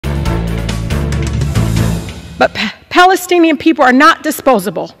But Palestinian people are not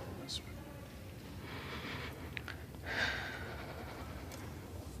disposable.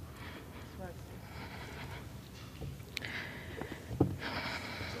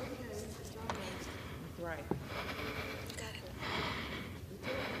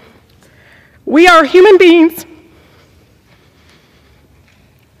 We are human beings,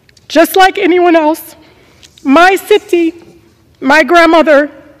 just like anyone else. My city, my grandmother,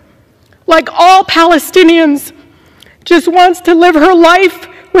 like all Palestinians, just wants to live her life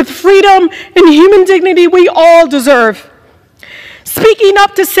with freedom and human dignity we all deserve. Speaking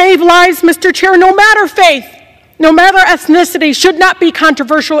up to save lives, Mr. Chair, no matter faith, no matter ethnicity, should not be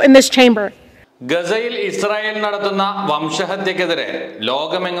controversial in this chamber. ഗസയിൽ Israel നടത്തുന്ന വംശഹത്യക്കെതിരെ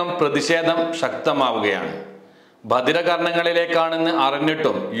ലോകമെങ്ങും പ്രതിഷേധം ശക്തമാവുകയാണ്. ഭദ്രകർണങ്ങളിലേക്കാണെന്ന്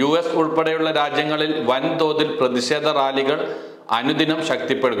അറിഞ്ഞിട്ടും US ഉൾപ്പെടെയുള്ള രാജ്യങ്ങളിൽ വൻതോതിൽ പ്രതിഷേധ റാലികൾ അനുദിനം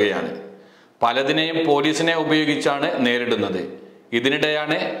ശക്തിപ്പെടുകയാണ്. പലതിനെയും പോലീസിനെ ഉപയോഗിച്ചാണ് നേരിടുന്നത്.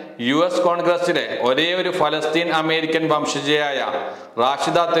 ഇതിനിടെയാണ് US കോൺഗ്രസിലെ ഒരേയൊരു ഫലസ്തീൻ അമേരിക്കൻ വംശജയായ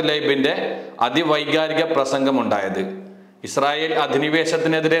റാഷിദ തലൈബിന്റെ അതിവൈകാരിക പ്രസംഗമുണ്ടായത്. ഇസ്രായേൽ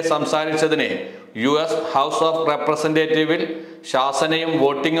അധിനിവേശത്തിനെതിരെ സംസാരിച്ചതിന് US ഹൗസ് ഓഫ് റെപ്രസെന്റേറ്റീവിൽ ശാസനയും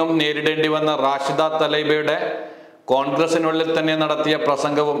വോട്ടിങ്ങും നേരിടേണ്ടി വന്ന റാഷിദ തലൈബയുടെ കോൺഗ്രസിനുള്ളിൽ തന്നെ നടത്തിയ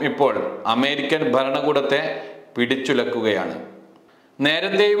പ്രസംഗവും ഇപ്പോൾ അമേരിക്കൻ ഭരണകൂടത്തെ പിടിച്ചുലക്കുകയാണ്.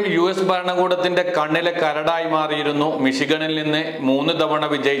 നേരത്തെയും US ഭരണകൂടത്തിന്റെ കണ്ണിലെ കരടായി മാറിയിരുന്നു മിഷിഗണിൽ നിന്ന് 3 തവണ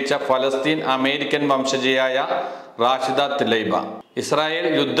വിജയിച്ച ഫലസ്തീൻ അമേരിക്കൻ വംശജയായ റാഷിദ തലൈബ. ഇസ്രായേൽ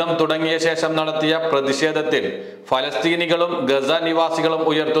യുദ്ധം തുടങ്ങിയ ശേഷം നടത്തിയ പ്രതിഷേധത്തിൽ ഫലസ്തീനികളും ഗസ നിവാസികളും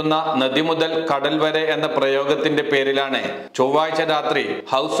ഉയർത്തുന്ന നദി മുതൽ കടൽ വരെ എന്ന പ്രയോഗത്തിന്റെ പേരിലാണ് ചൊവ്വാഴ്ച രാത്രി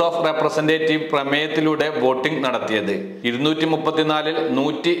ഹൗസ് ഓഫ് റെപ്രസെന്റേറ്റീവ് പ്രമേയത്തിലൂടെ വോട്ടിംഗ് നടത്തിയത്. 234-ൽ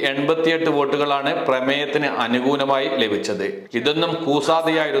 188 വോട്ടുകളാണ് പ്രമേയത്തിന് അനുകൂലമായി ലഭിച്ചത്. ഇതൊന്നും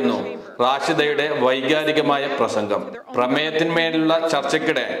കൂസാതെയായിരുന്നു റാഷിദയുടെ വൈകാരികമായ പ്രസംഗം. പ്രമേയത്തിന്മേലുള്ള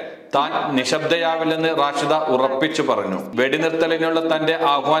ചർച്ചയ്ക്കിടെ താൻ നിശബ്ദയാവില്ലെന്ന് റാഷിദ ഉറപ്പിച്ചു പറഞ്ഞു. വെടിനിർത്തലിനുള്ള തന്റെ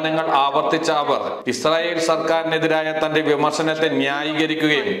ആഹ്വാനങ്ങൾ ആവർത്തിച്ച അവർ ഇസ്രായേൽ സർക്കാരിനെതിരായ തന്റെ വിമർശനത്തെ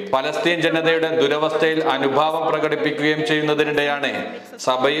ന്യായീകരിക്കുകയും പലസ്തീൻ ജനതയുടെ ദുരവസ്ഥയിൽ അനുഭാവം പ്രകടിപ്പിക്കുകയും ചെയ്യുന്നതിനിടെയാണ്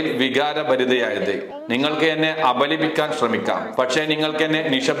സഭയിൽ വികാരഭരിതയായത്. നിങ്ങൾക്ക് എന്നെ അപലപിക്കാൻ ശ്രമിക്കാം, പക്ഷേ നിങ്ങൾക്ക് എന്നെ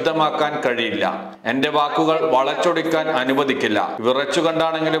നിശബ്ദമാക്കാൻ കഴിയില്ല. എന്റെ വാക്കുകൾ വളച്ചൊടിക്കാൻ അനുവദിക്കില്ല.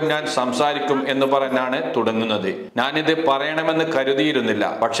 വിറച്ചുകൊണ്ടാണെങ്കിലും ഞാൻ സംസാരിക്കും എന്ന് പറഞ്ഞാണ് തുടങ്ങുന്നത്. ഞാനിത് പറയണമെന്ന് കരുതിയിരുന്നില്ല,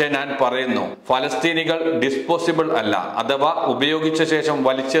 പക്ഷേ ഞാൻ പറയുന്നു. ഫലസ്തീനികൾ ഡിസ്പോസിബിൾ അല്ല, അഥവാ ഉപയോഗിച്ച ശേഷം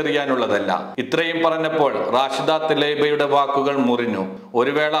വലിച്ചെറിയാനുള്ളതല്ല. ഇത്രയും പറഞ്ഞപ്പോൾ റാഷിദ തലൈബയുടെ വാക്കുകൾ മുറിഞ്ഞു.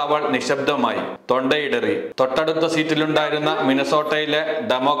 ഒരു വേള അവൾ നിശബ്ദമായി, തൊണ്ടയിടറി. തൊട്ടടുത്ത സീറ്റിലുണ്ടായിരുന്ന മിനസോട്ടയിലെ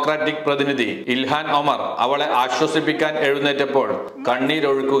ഡെമോക്രാറ്റിക് പ്രതിനിധി ഇൽഹാൻ ഒമർ അവളെ ആശ്വസിപ്പിക്കാൻ എഴുന്നേറ്റപ്പോൾ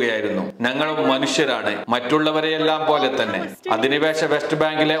കണ്ണീരൊഴുക്കുകയായിരുന്നു. ഞങ്ങളും മനുഷ്യരാണ്, മറ്റുള്ളവരെയെല്ലാം പോലെ തന്നെ. അധിനിവേശ വെസ്റ്റ്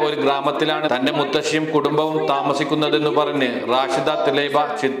ബാങ്കിലെ ഒരു ഗ്രാമത്തിലാണ് തന്റെ മുത്തശ്ശിയും കുടുംബവും താമസിക്കുന്നതെന്ന് പറഞ്ഞ് റാഷിദ തലൈബ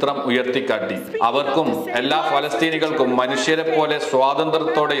ചിത്രം ഉയർത്തിക്കാട്ടി. അവർക്കും എല്ലാ ഫലസ്തീനികൾക്കും മനുഷ്യരെ പോലെ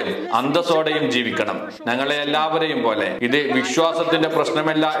സ്വാതന്ത്ര്യത്തോടെയും അന്തസ്സോടെയും ജീവിക്കണം, ഞങ്ങളെ എല്ലാവരെയും പോലെ. ഇത് വിശ്വാസത്തിന്റെ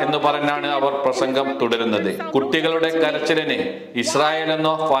പ്രശ്നമല്ല എന്ന് പറഞ്ഞാണ് അവർ പ്രസംഗം തുടരുന്നത്. കുട്ടികളുടെ കരച്ചിലിന്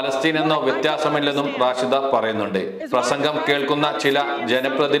ഇസ്രായേലെന്നോ ഫലസ്തീനെന്നോ വ്യത്യാസമില്ലെന്നും റാഷിദ പറയുന്നുണ്ട്. പ്രസംഗം കേൾക്കുന്ന ചില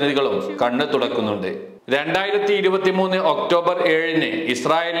ജനപ്രതിനിധികളും കണ്ണു തുടക്കുന്നുണ്ട്. 2023 ഒക്ടോബർ 7-ന്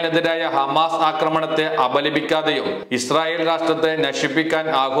ഇസ്രായേലിനെതിരായ ഹമാസ് ആക്രമണത്തെ അപലപിക്കാതെയും ഇസ്രായേൽ രാഷ്ട്രത്തെ നശിപ്പിക്കാൻ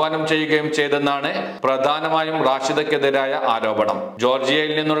ആഹ്വാനം ചെയ്യുകയും ചെയ്തെന്നാണ് പ്രധാനമായും റാഷിദക്കെതിരായ ആരോപണം.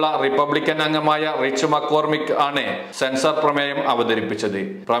 ജോർജിയയിൽ നിന്നുള്ള റിപ്പബ്ലിക്കൻ അംഗമായ റിച്ച് മക്കോർമിക് ആണ് സെൻസർ പ്രമേയം അവതരിപ്പിച്ചത്.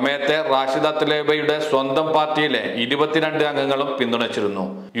 പ്രമേയത്തെ റാഷിദ തലൈബയുടെ സ്വന്തം പാർട്ടിയിലെ 22 അംഗങ്ങളും പിന്തുണച്ചിരുന്നു.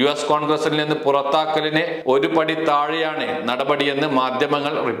 US കോൺഗ്രസിൽ നിന്ന് പുറത്താക്കലിന് ഒരു പടി താഴെയാണ് നടപടിയെന്ന്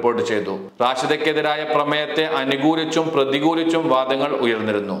മാധ്യമങ്ങൾ റിപ്പോർട്ട് ചെയ്തു. റാഷിദക്കെതിരായ പ്രമേയത്തെ അനുകൂലിച്ചും പ്രതികൂലിച്ചും വാദങ്ങൾ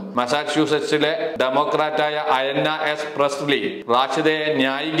ഉയർന്നിരുന്നു. മസാച്യൂസെറ്റ്സിലെ ഡെമോക്രാറ്റായ അയന്ന എസ് പ്രസ്ലി റാഷിദയെ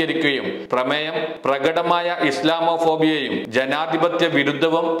ന്യായീകരിക്കുകയും പ്രമേയം പ്രകടമായ ഇസ്ലാമോഫോബിയയും ജനാധിപത്യ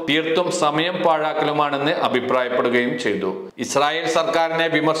വിരുദ്ധവും തീർത്തും സമയം പാഴാക്കലുമാണെന്ന് അഭിപ്രായപ്പെടുകയും ചെയ്തു. ഇസ്രായേൽ സർക്കാരിനെ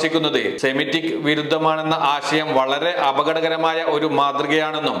വിമർശിക്കുന്നത് സെമിറ്റിക് വിരുദ്ധമാണെന്ന ആശയം വളരെ അപകടകരമായ ഒരു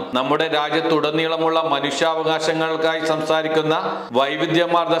മാതൃകയാണെന്നും നമ്മുടെ രാജ്യത്തുടനീളമുള്ള മനുഷ്യാവകാശങ്ങൾക്കായി സംസാരിക്കുന്ന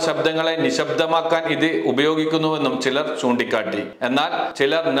വൈവിധ്യമാർന്ന ശബ്ദങ്ങളെ നിശബ്ദമാക്കാൻ ഇത് ഉപയോഗിക്കുന്നുവെന്നും ചിലർ ചൂണ്ടിക്കാട്ടി. എന്നാൽ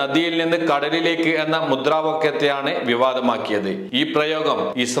ചിലർ നദിയിൽ നിന്ന് കടലിലേക്ക് എന്ന മുദ്രാവാക്യത്തെയാണ് വിവാദമാക്കിയത്. ഈ പ്രയോഗം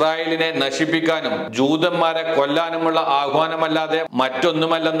ഇസ്രായേലിനെ നശിപ്പിക്കാനും ജൂതന്മാരെ കൊല്ലാനുമുള്ള ആഹ്വാനമല്ലാതെ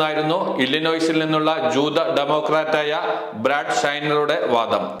മറ്റൊന്നുമല്ലെന്നായിരുന്നു ഇല്ലിനോയ്സിൽ നിന്നുള്ള ജൂത ഡെമോക്രാറ്റായ ബ്രാഡ് ഷൈനറുടെ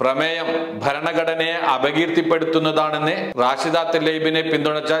വാദം. പ്രമേയം ഭരണഘടനയെ അപകീർത്തിപ്പെടുത്തുന്നതാണെന്ന് റാഷിദ തലൈബിനെ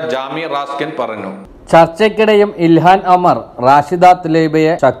പിന്തുണച്ച ജാമി റാസ്കിൻ പറഞ്ഞു. ചർച്ചയ്ക്കിടെയും ഇൽഹാൻ ഒമർ റാഷിദ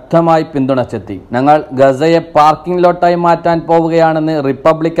തലൈബയെ ശക്തമായി പിന്തുണച്ചെത്തി. ഞങ്ങൾ ഗസയെ പാർക്കിംഗ് ലോട്ടായി മാറ്റാൻ പോവുകയാണെന്ന്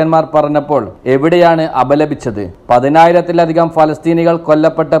റിപ്പബ്ലിക്കന്മാർ പറഞ്ഞപ്പോൾ എവിടെയാണ് അപലപിച്ചത്? 10,000-ത്തിലധികം ഫലസ്തീനികൾ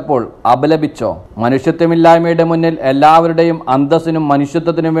കൊല്ലപ്പെട്ടപ്പോൾ അപലപിച്ചോ? മനുഷ്യത്വമില്ലായ്മയുടെ മുന്നിൽ എല്ലാവരുടെയും അന്തസ്സിനും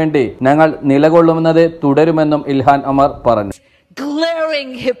മനുഷ്യത്വത്തിനും വേണ്ടി ഞങ്ങൾ നിലകൊള്ളുന്നത് തുടരുമെന്നും ഇൽഹാൻ ഒമർ പറഞ്ഞു.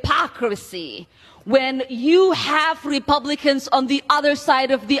 Glaring hypocrisy when you have Republicans on the other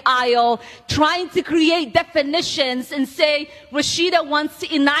side of the aisle trying to create definitions and say Rashida wants to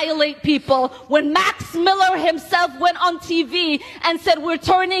annihilate people, when Max Miller himself went on TV and said we're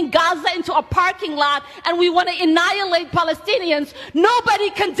turning Gaza into a parking lot and we want to annihilate Palestinians, nobody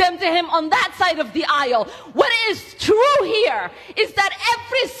condemned him on that side of the aisle. What is true here is that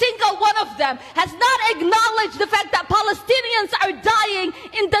every single one of them has not acknowledged the fact that Palestinians are dying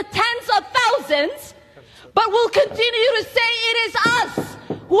in the tens of thousands, but will continue to say it is us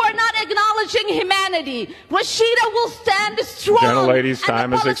who are not acknowledging humanity. Rashida will stand strong, Gentlelady's time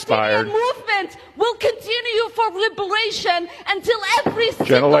and the has expired. Palestinian movement will continue for liberation until every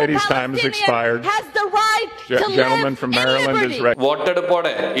single Palestinian has the right to Gentleman live from in Maryland liberty. is ready.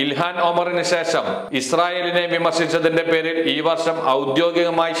 വോട്ടെടുപ്പോടെ Ilhan ഒമറിന് ശേഷം ഇസ്രായേലിനെ വിമർശിച്ചതിന്റെ പേരിൽ ഈ വർഷം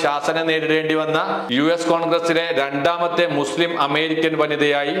ഔദ്യോഗികമായി ശാസന നേരിടേണ്ടി വന്ന US കോൺഗ്രസിലെ രണ്ടാമത്തെ മുസ്ലിം അമേരിക്കൻ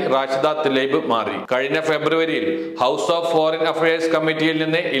വനിതയായി റാഷിദ തലൈബ് മാറി. കഴിഞ്ഞ ഫെബ്രുവരിയിൽ ഹൗസ് ഓഫ് ഫോറിൻ അഫയേഴ്സ് കമ്മിറ്റിയിൽ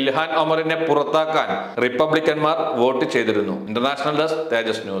നിന്ന് ഇൽഹാൻ ഒമറിനെ പുറത്താക്കാൻ റിപ്പബ്ലിക്കന്മാർ വോട്ട് ചെയ്തിരുന്നു. ഇന്റർനാഷണൽ ഡെസ്ക്,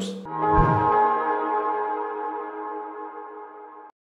 തേജസ് ന്യൂസ്.